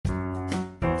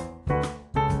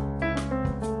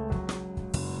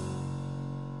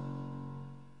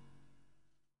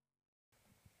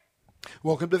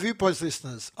Welcome to Viewpoints,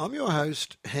 listeners. I'm your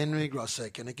host, Henry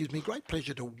Grossek, and it gives me great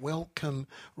pleasure to welcome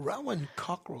Rowan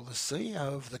Cockerell, the CEO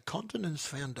of the Continence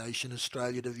Foundation of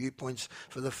Australia, to Viewpoints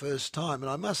for the first time.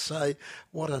 And I must say,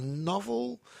 what a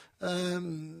novel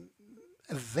event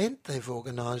they've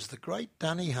organised, the Great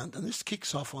Dunny Hunt. And this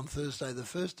kicks off on Thursday, the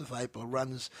 1st of April,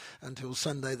 runs until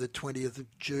Sunday, the 20th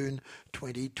of June,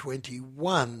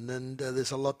 2021. And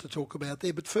there's a lot to talk about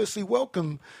there. But firstly,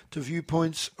 welcome to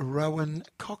Viewpoints, Rowan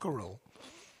Cockerell.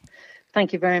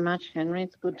 Thank you very much, Henry.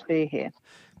 It's good to be here.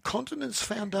 Continence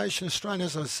Foundation Australia,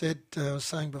 as I was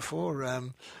saying before,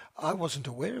 I wasn't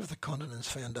aware of the Continence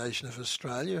Foundation of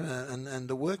Australia, and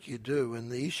the work you do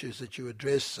and the issues that you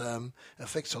address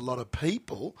affects a lot of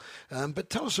people. But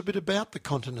tell us a bit about the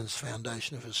Continence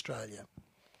Foundation of Australia.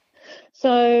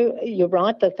 So you're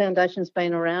right, the foundation's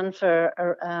been around for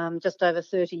just over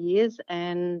 30 years,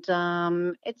 and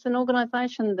it's an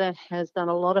organisation that has done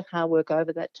a lot of hard work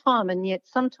over that time, and yet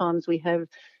sometimes we have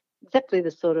exactly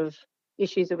the sort of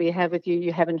issues that we have with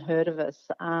you haven't heard of us.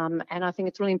 And I think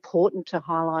it's really important to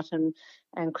highlight and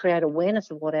create awareness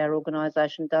of what our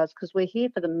organisation does, because we're here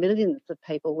for the millions of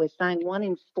people. We're saying 1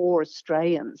 in 4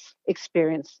 Australians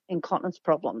experience incontinence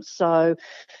problems. So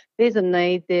there's a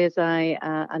need,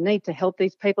 a need to help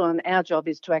these people, and our job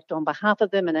is to act on behalf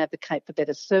of them and advocate for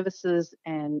better services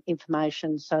and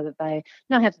information so that they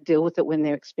know how to deal with it when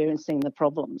they're experiencing the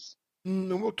problems.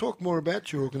 And we'll talk more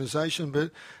about your organisation,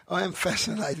 but I am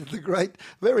fascinated.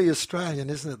 Very Australian,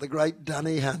 isn't it? The Great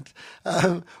Dunny Hunt.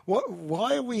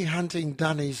 Why are we hunting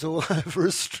dunnies all over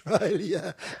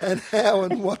Australia, and how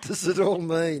and what does it all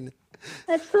mean?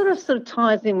 It sort of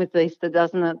ties in with Easter,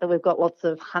 doesn't it? That we've got lots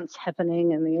of hunts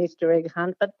happening and the Easter egg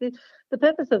hunt. But the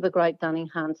purpose of the Great Dunny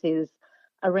Hunt is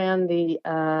around the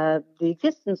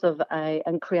existence of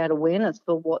and create awareness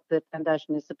for what the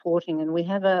foundation is supporting. And we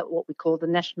have what we call the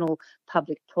National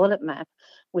Public Toilet Map,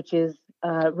 which is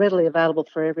readily available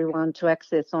for everyone to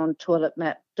access on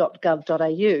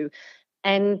toiletmap.gov.au.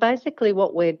 And basically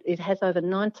it has over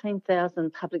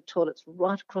 19,000 public toilets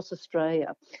right across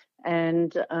Australia.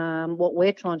 And what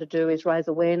we're trying to do is raise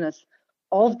awareness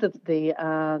of the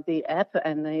app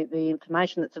and the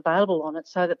information that's available on it,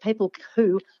 so that people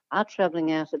who are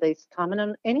travelling out at Easter time and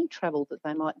on any travel that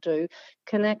they might do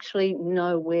can actually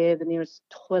know where the nearest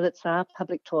toilets are,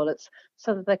 public toilets,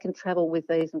 so that they can travel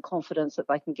with ease and confidence that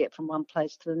they can get from one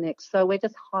place to the next. So we're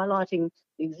just highlighting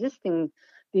the existence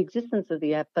of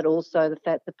the app, but also the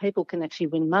fact that people can actually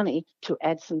win money to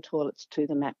add some toilets to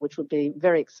the map, which would be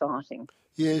very exciting.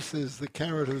 Yes, there's the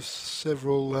carrot of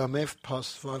several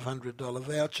FPOS $500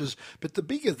 vouchers, but the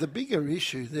bigger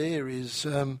issue there is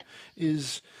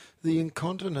the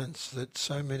incontinence that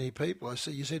so many people, I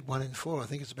see you said 1 in 4, I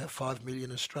think it's about 5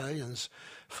 million Australians,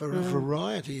 for a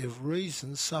variety of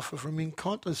reasons, suffer from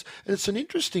incontinence. And it's an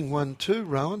interesting one too,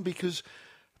 Rowan, because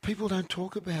people don't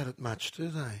talk about it much, do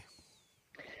they?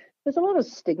 There's a lot of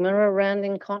stigma around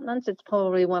incontinence. It's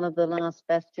probably one of the last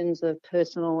bastions of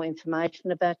personal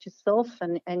information about yourself,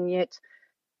 and yet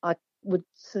I would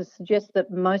suggest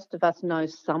that most of us know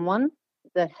someone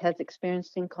that has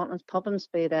experienced incontinence problems,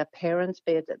 be it our parents,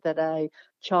 be it that a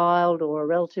child or a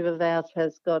relative of ours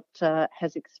has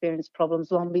experienced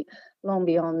problems long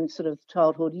beyond sort of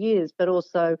childhood years. But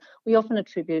also we often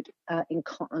attribute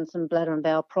incontinence and bladder and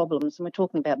bowel problems, and we're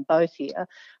talking about both here.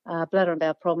 Bladder and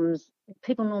bowel problems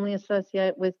people normally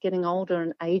associate with getting older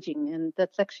and ageing, and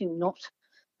that's actually not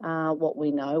what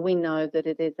we know. We know that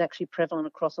it is actually prevalent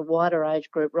across a wider age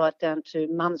group, right down to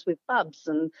mums with bubs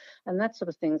and that sort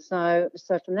of thing. So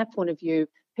from that point of view,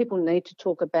 people need to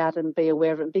talk about and be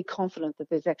aware of it and be confident that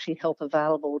there's actually help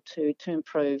available to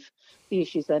improve the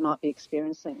issues they might be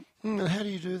experiencing. And how do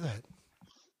you do that?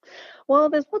 Well,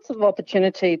 there's lots of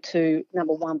opportunity to,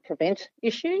 number one, prevent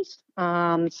issues.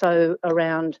 So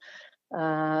around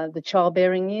the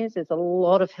childbearing years, there's a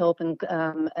lot of help, and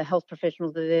health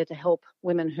professionals are there to help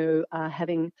women who are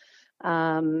having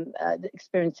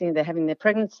they're having their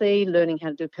pregnancy, learning how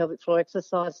to do pelvic floor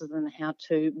exercises and how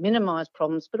to minimise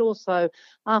problems, but also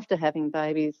after having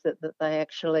babies that they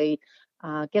actually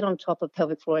get on top of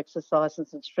pelvic floor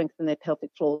exercises and strengthen their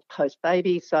pelvic floor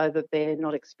post-baby so that they're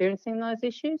not experiencing those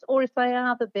issues, or if they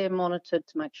are, that they're monitored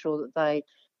to make sure that they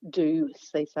do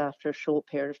cease after a short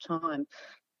period of time.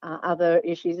 Other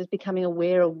issues is becoming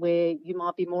aware of where you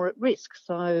might be more at risk.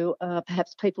 So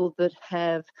perhaps people that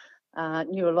have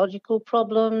neurological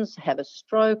problems, have a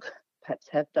stroke, perhaps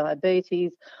have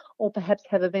diabetes, or perhaps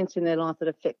have events in their life that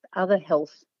affect other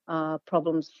health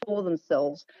problems for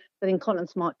themselves, that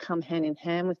incontinence might come hand in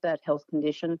hand with that health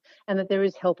condition, and that there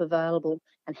is help available.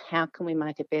 And how can we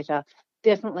make it better?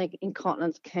 Definitely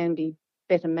incontinence can be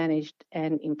better managed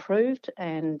and improved,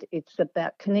 and it's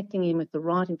about connecting in with the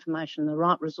right information, the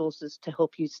right resources to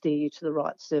help you steer you to the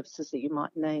right services that you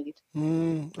might need.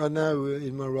 I know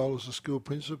in my role as a school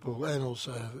principal and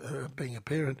also being a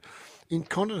parent,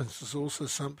 incontinence is also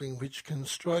something which can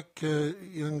strike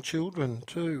young children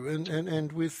too,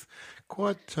 and with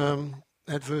quite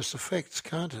adverse effects,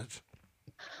 can't it?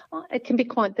 It can be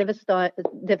quite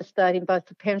devastating, both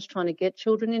for parents trying to get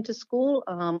children into school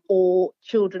or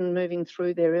children moving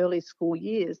through their early school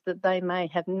years, that they may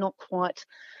have not quite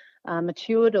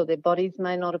matured, or their bodies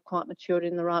may not have quite matured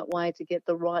in the right way to get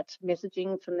the right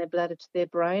messaging from their bladder to their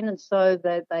brain, and so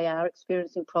that they are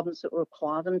experiencing problems that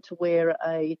require them to wear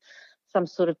some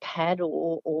sort of pad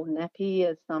or nappy,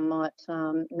 as some might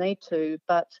need to.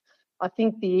 But I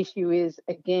think the issue is,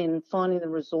 again, finding the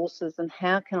resources and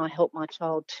how can I help my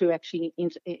child to actually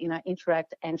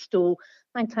interact and still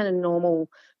maintain a normal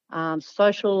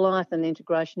social life and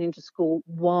integration into school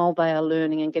while they are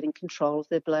learning and getting control of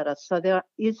their bladder. So there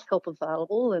is help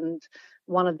available, and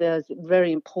one of those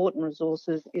very important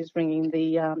resources is ringing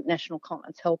the National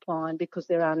Continence Helpline, because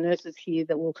there are nurses here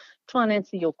that will try and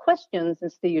answer your questions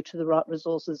and steer you to the right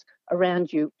resources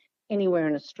around you anywhere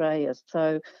in Australia.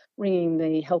 So ringing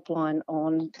the helpline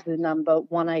on the number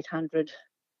 1800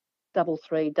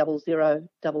 33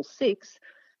 0066,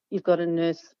 you've got a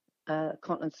nurse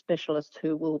continence specialist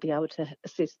who will be able to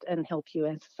assist and help you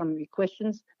answer some of your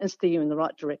questions and steer you in the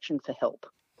right direction for help.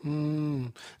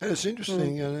 And it's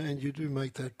interesting, and you do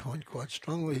make that point quite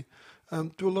strongly.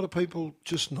 Do a lot of people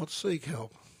just not seek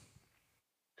help?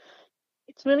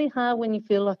 It's really hard when you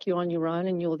feel like you're on your own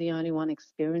and you're the only one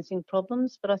experiencing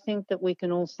problems, but I think that we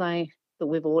can all say that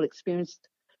we've all experienced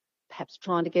perhaps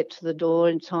trying to get to the door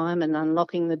in time and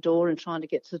unlocking the door and trying to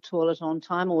get to the toilet on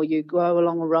time, or you go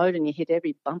along a road and you hit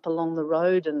every bump along the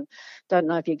road and don't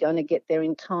know if you're going to get there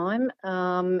in time.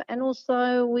 And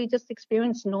also we just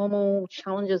experience normal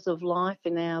challenges of life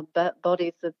in our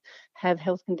bodies that have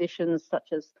health conditions such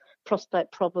as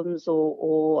prostate problems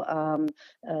or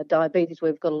diabetes.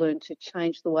 We've got to learn to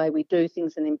change the way we do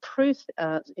things and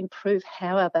improve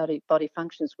how our body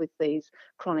functions with these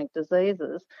chronic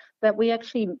diseases, that we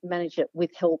actually manage it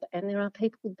with help. And there are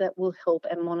people that will help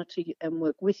and monitor you and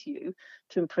work with you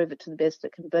to improve it to the best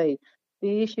it can be.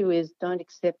 The issue is, don't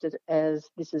accept it as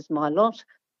this is my lot.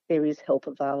 There is help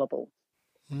available.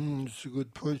 It's a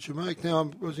good point you make. Now,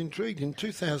 I was intrigued in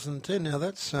 2010. Now,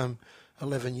 that's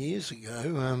 11 years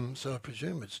ago, so I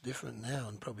presume it's different now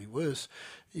and probably worse.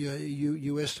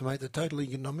 You estimate the total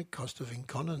economic cost of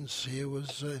incontinence here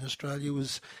was in Australia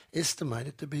was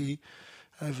estimated to be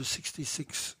over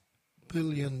 $66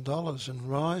 billion and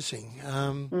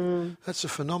rising. That's a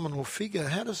phenomenal figure.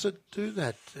 How does it do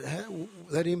that?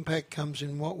 That impact comes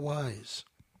in what ways?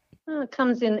 It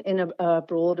comes in a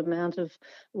broad amount of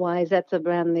ways. That's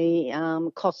around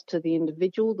the cost to the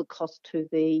individual, the cost to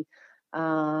the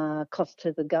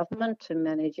government to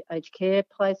manage aged care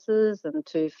places and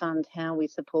to fund how we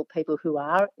support people who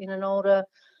are in an older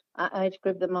age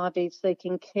group that might be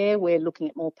seeking care. We're looking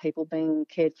at more people being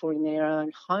cared for in their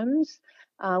own homes.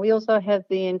 We also have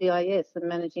the NDIS, the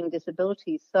Managing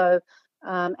Disabilities. So,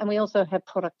 and we also have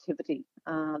productivity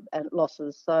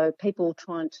losses. So people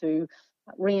trying to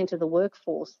re-enter the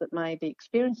workforce that may be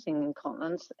experiencing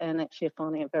incontinence and actually are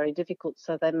finding it very difficult,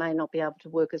 so they may not be able to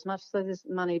work as much, so there's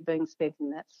money being spent in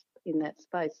that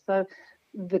space. So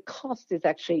the cost is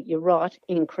actually, you're right,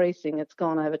 increasing. It's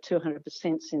gone over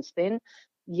 200% since then.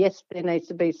 Yes, there needs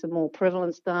to be some more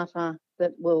prevalence data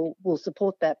that will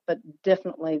support that, but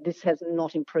definitely this has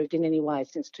not improved in any way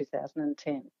since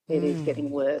 2010. It is getting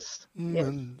worse. Yes.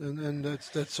 And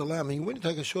that's alarming. We're going to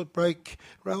take a short break.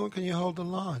 Rowan, can you hold the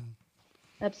line?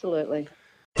 Absolutely.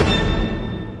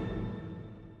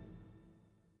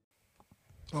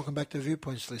 Welcome back to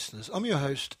Viewpoints, listeners. I'm your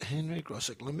host, Henry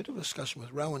Grossick. I'm in a discussion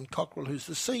with Rowan Cockerell, who's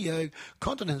the CEO,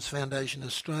 Continence Foundation of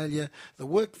Australia, the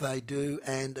work they do,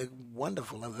 and a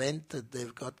wonderful event that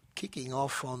they've got kicking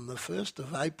off on the 1st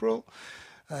of April,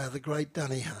 the Great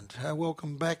Dunny Hunt.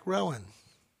 Welcome back, Rowan.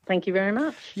 Thank you very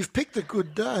much. You've picked a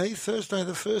good day, Thursday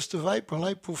the 1st of April,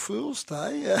 April Fool's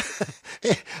Day.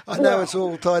 I know it's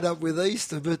all tied up with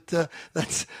Easter,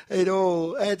 but it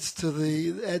all adds to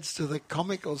the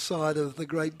comical side of the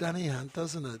Great Dunny Hunt,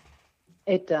 doesn't it?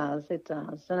 It does.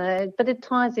 But it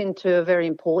ties into a very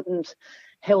important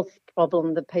health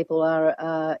problem that people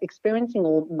are experiencing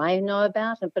or may know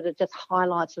about, but it just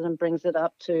highlights it and brings it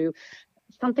up to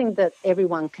something that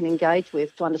everyone can engage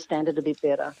with to understand it a bit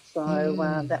better. So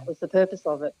that was the purpose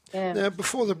of it. Yeah. Now,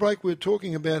 before the break, we were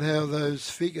talking about how those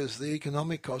figures, the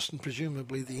economic cost and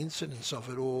presumably the incidence of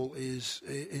it all is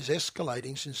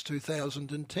escalating since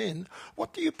 2010.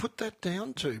 What do you put that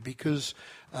down to? Because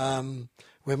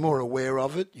we're more aware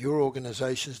of it. Your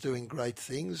organisation's doing great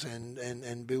things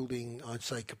and building, I'd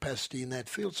say, capacity in that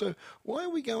field. So why are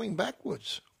we going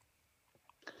backwards?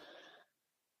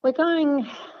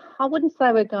 I wouldn't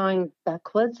say we're going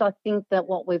backwards. I think that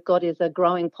what we've got is a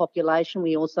growing population.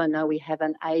 We also know we have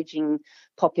an ageing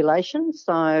population.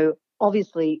 So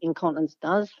obviously incontinence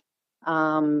does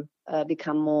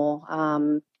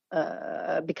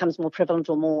becomes more prevalent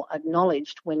or more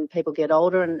acknowledged when people get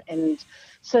older, and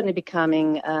certainly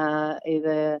becoming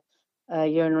either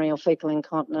urinary or fecal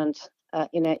incontinent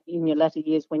in your latter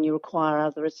years when you require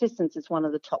other assistance is one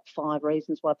of the top 5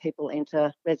 reasons why people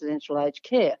enter residential aged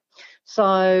care.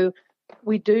 So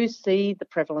we do see the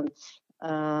prevalence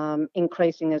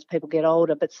increasing as people get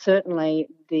older, but certainly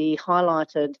the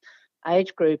highlighted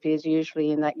age group is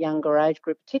usually in that younger age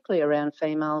group, particularly around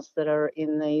females that are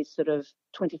in the sort of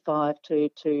 25 to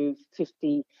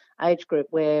 50 age group,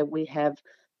 where we have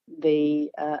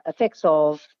the effects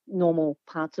of normal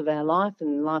parts of our life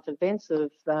and life events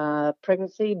of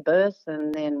pregnancy, birth,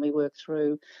 and then we work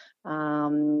through,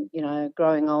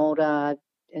 growing older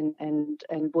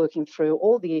and working through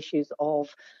all the issues of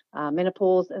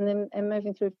menopause and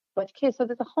moving through aged care. So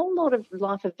there's a whole lot of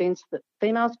life events that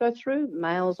females go through.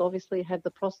 Males obviously have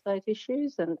the prostate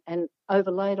issues, and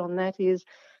overlaid on that is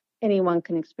anyone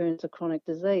can experience a chronic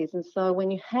disease. And so when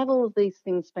you have all of these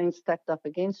things being stacked up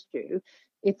against you,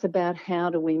 it's about how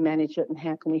do we manage it and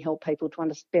how can we help people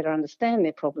to better understand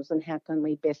their problems and how can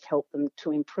we best help them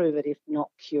to improve it, if not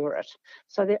cure it.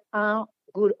 So there are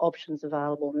good options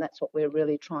available, and that's what we're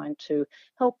really trying to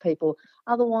help people.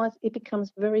 Otherwise, it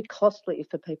becomes very costly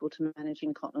for people to manage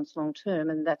incontinence long term,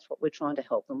 and that's what we're trying to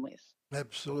help them with.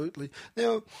 Absolutely.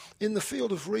 Now, in the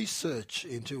field of research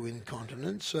into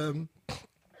incontinence,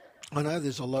 I know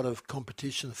there's a lot of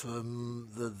competition for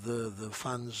the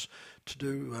funds to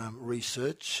do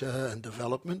research and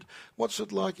development. What's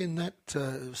it like in that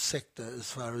sector as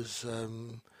far as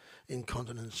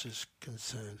incontinence is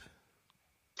concerned?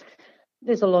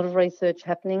 There's a lot of research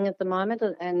happening at the moment,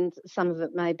 and some of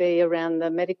it may be around the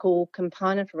medical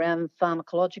component, around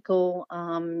pharmacological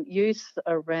use,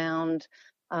 around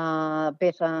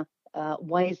better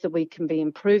ways that we can be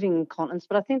improving incontinence.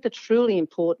 But I think the truly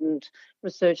important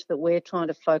research that we're trying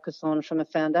to focus on from a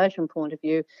foundation point of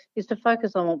view is to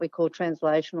focus on what we call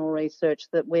translational research,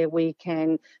 that where we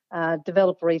can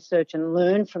develop research and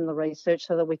learn from the research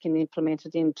so that we can implement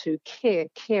it into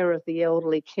care of the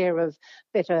elderly, care of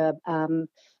better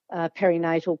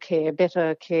perinatal care,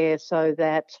 better care, so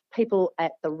that people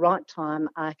at the right time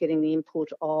are getting the input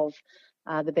of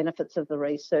the benefits of the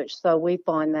research. So we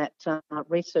find that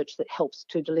research that helps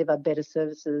to deliver better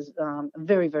services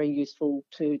very, very useful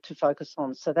to focus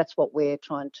on. So that's what we're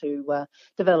trying to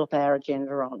develop our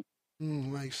agenda on.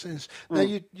 Makes sense. Now,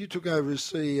 you took over as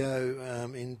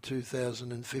CEO in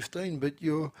 2015, but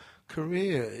your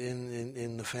career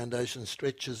in the foundation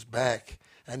stretches back,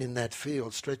 and in that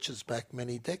field stretches back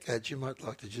many decades. You might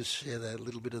like to just share that, a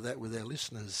little bit of that with our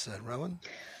listeners, Rowan.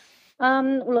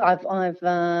 Well,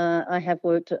 I have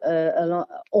worked a lot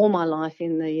all my life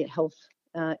in the health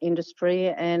industry,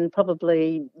 and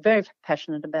probably very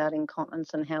passionate about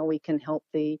incontinence and how we can help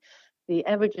the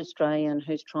average Australian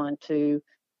who's trying to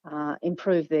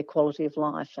improve their quality of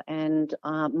life. And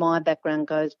my background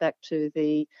goes back to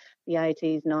the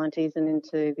 80s, 90s, and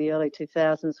into the early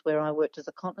 2000s, where I worked as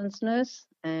a continence nurse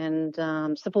and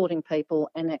supporting people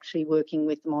and actually working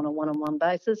with them on a one-on-one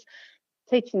basis,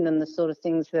 teaching them the sort of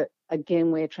things that,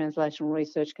 again, where translational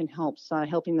research can help. So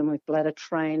helping them with bladder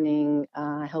training,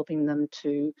 helping them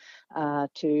to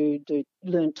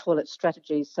learn toilet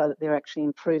strategies so that they're actually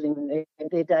improving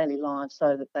their daily lives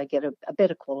so that they get a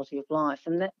better quality of life.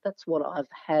 And that's what I've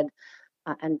had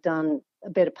and done a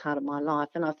better part of my life.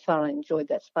 And I've thoroughly enjoyed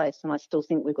that space. And I still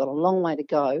think we've got a long way to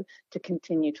go to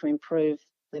continue to improve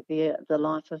the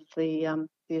life of the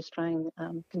Australian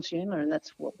consumer, and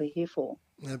that's what we're here for.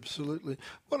 Absolutely.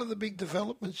 What are the big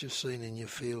developments you've seen in your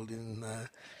field?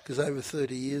 Because over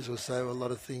 30 years or so, a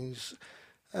lot of things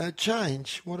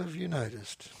change. What have you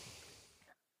noticed?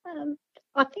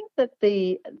 I think that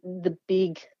the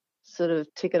big sort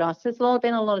of ticket items, there's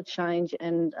been a lot of change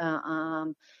and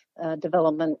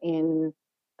development in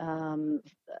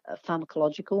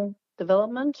pharmacological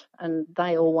development, and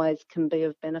they always can be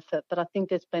of benefit. But I think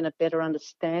there's been a better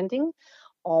understanding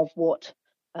of what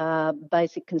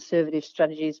basic conservative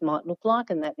strategies might look like,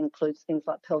 and that includes things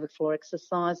like pelvic floor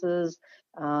exercises,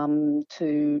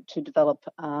 to develop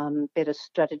better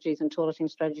strategies and toileting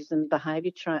strategies and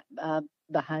behaviour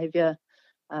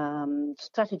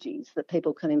strategies that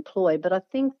people can employ. But I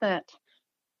think that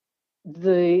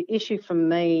the issue for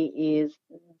me is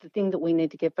the thing that we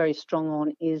need to get very strong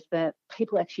on is that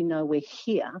people actually know we're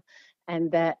here,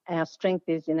 and that our strength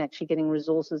is in actually getting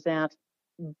resources out.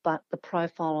 But the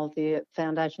profile of the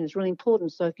foundation is really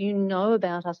important. So if you know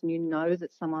about us and you know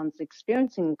that someone's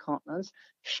experiencing incontinence,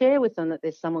 share with them that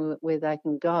there's somewhere where they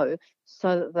can go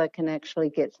so that they can actually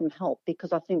get some help.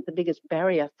 Because I think the biggest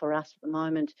barrier for us at the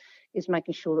moment is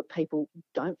making sure that people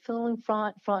don't feel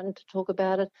frightened to talk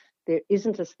about it. There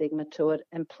isn't a stigma to it,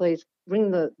 and please ring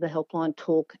the helpline,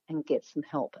 talk and get some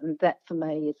help. And that for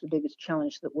me is the biggest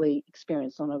challenge that we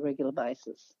experience on a regular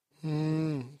basis.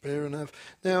 Fair enough.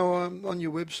 Now, on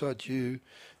your website, you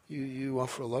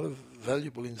offer a lot of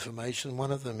valuable information.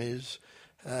 One of them is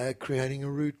creating a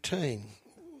routine.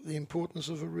 The importance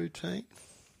of a routine.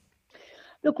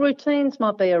 Look, routines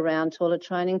might be around toilet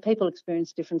training. People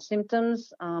experience different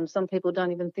symptoms. Some people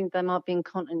don't even think they might be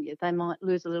incontinent yet. They might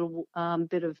lose a little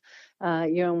bit of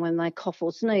urine when they cough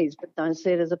or sneeze, but don't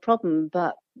see it as a problem.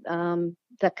 But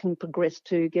that can progress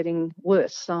to getting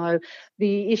worse. So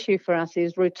the issue for us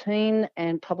is routine,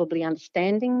 and probably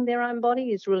understanding their own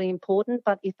body is really important.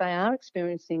 But if they are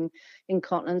experiencing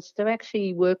incontinence, to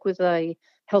actually work with a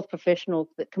health professional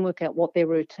that can work out what their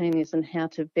routine is and how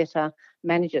to better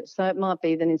manage it. So it might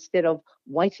be that instead of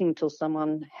waiting till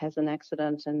someone has an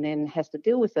accident and then has to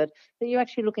deal with it, that you're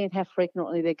actually looking at how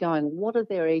frequently they're going, what are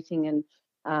their eating and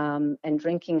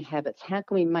drinking habits, how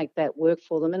can we make that work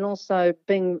for them, and also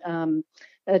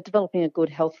developing a good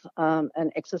health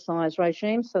and exercise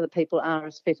regime so that people are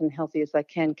as fit and healthy as they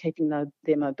can, keeping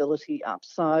their mobility up.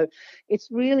 So it's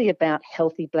really about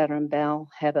healthy bladder and bowel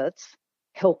habits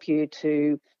help you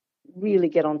to really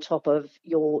get on top of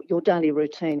your daily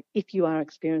routine if you are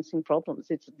experiencing problems.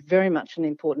 It's very much an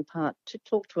important part to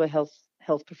talk to a health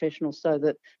professional so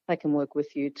that they can work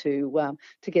with you to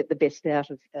get the best out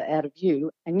of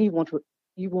you, and you want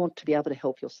to be able to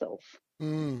help yourself.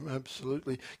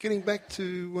 Absolutely. Getting back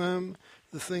to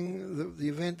the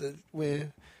event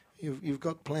where you've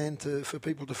got planned for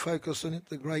people to focus on it,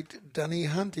 the Great Dunny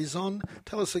Hunt is on.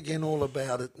 Tell us again all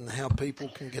about it and how people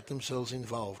can get themselves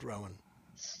involved, Rowan.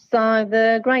 So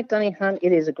the Great Dunny Hunt,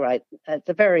 it's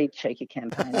a very cheeky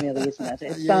campaign, really, isn't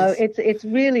it? Yes. So it's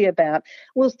really about,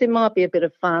 whilst there might be a bit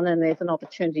of fun and there's an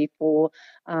opportunity to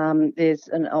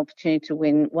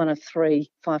win one of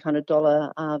 3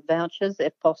 $500 vouchers,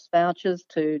 FPOS vouchers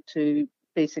to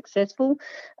be successful.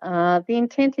 The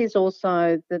intent is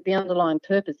also that the underlying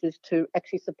purpose is to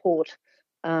actually support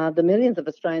the millions of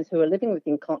Australians who are living with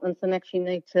incontinence and actually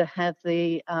need to have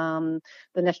the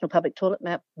National Public Toilet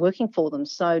Map working for them.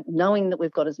 So knowing that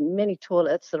we've got as many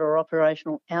toilets that are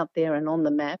operational out there and on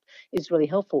the map is really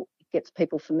helpful. It gets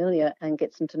people familiar and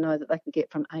gets them to know that they can get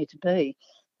from A to B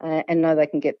and know they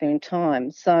can get there in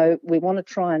time. So we want to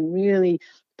try and really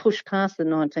push past the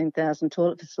 19,000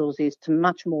 toilet facilities to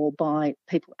much more by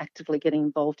people actively getting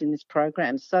involved in this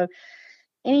program. So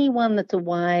anyone that's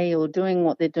away or doing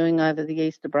what they're doing over the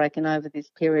Easter break and over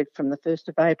this period from the 1st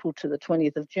of April to the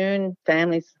 20th of June,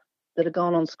 families that are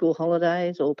gone on school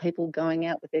holidays or people going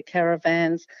out with their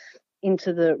caravans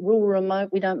into the rural remote,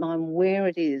 we don't mind where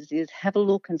it is have a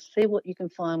look and see what you can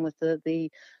find with the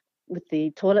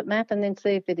toilet map, and then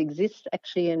see if it exists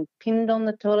actually and pinned on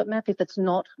the toilet map. If it's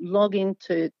not, log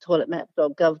into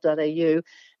toiletmap.gov.au,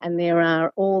 and there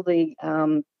are all the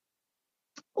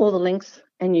links,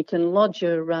 and you can lodge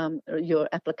your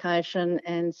application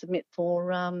and submit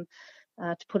for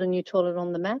to put a new toilet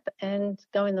on the map and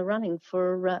go in the running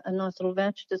for a nice little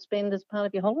voucher to spend as part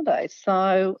of your holidays.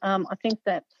 So I think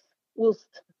that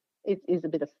whilst it is a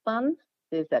bit of fun,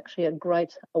 there's actually a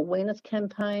great awareness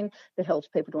campaign that helps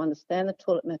people to understand the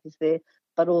toilet map is there,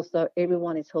 but also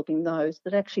everyone is helping those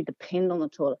that actually depend on the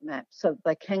toilet map so that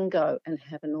they can go and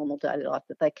have a normal daily life,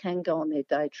 that they can go on their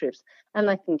day trips and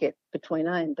they can get between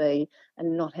A and B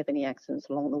and not have any accidents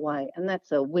along the way. And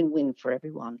that's a win-win for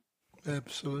everyone.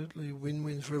 Absolutely,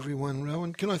 win-win for everyone,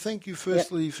 Rowan. Can I thank you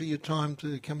firstly for your time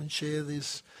to come and share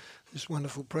this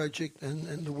wonderful project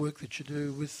and the work that you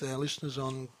do with our listeners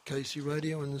on KC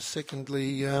Radio, and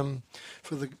secondly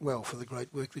for the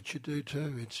great work that you do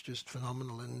too. It's just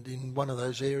phenomenal, and in one of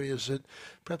those areas that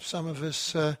perhaps some of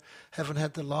us haven't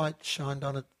had the light shined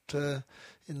on it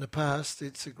in the past.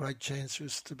 It's a great chance for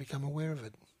us to become aware of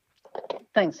it.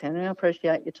 Thanks, Henry. I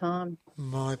appreciate your time.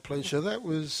 My pleasure. That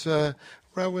was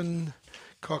Rowan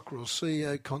Cockerell,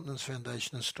 CEO, Continence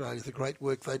Foundation of Australia, the great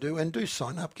work they do. And do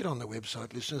sign up, get on the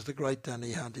website, listeners, The Great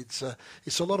Dunny Hunt. It's a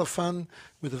lot of fun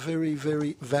with a very,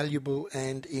 very valuable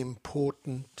and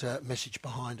important message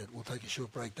behind it. We'll take a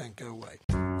short break, don't go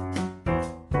away.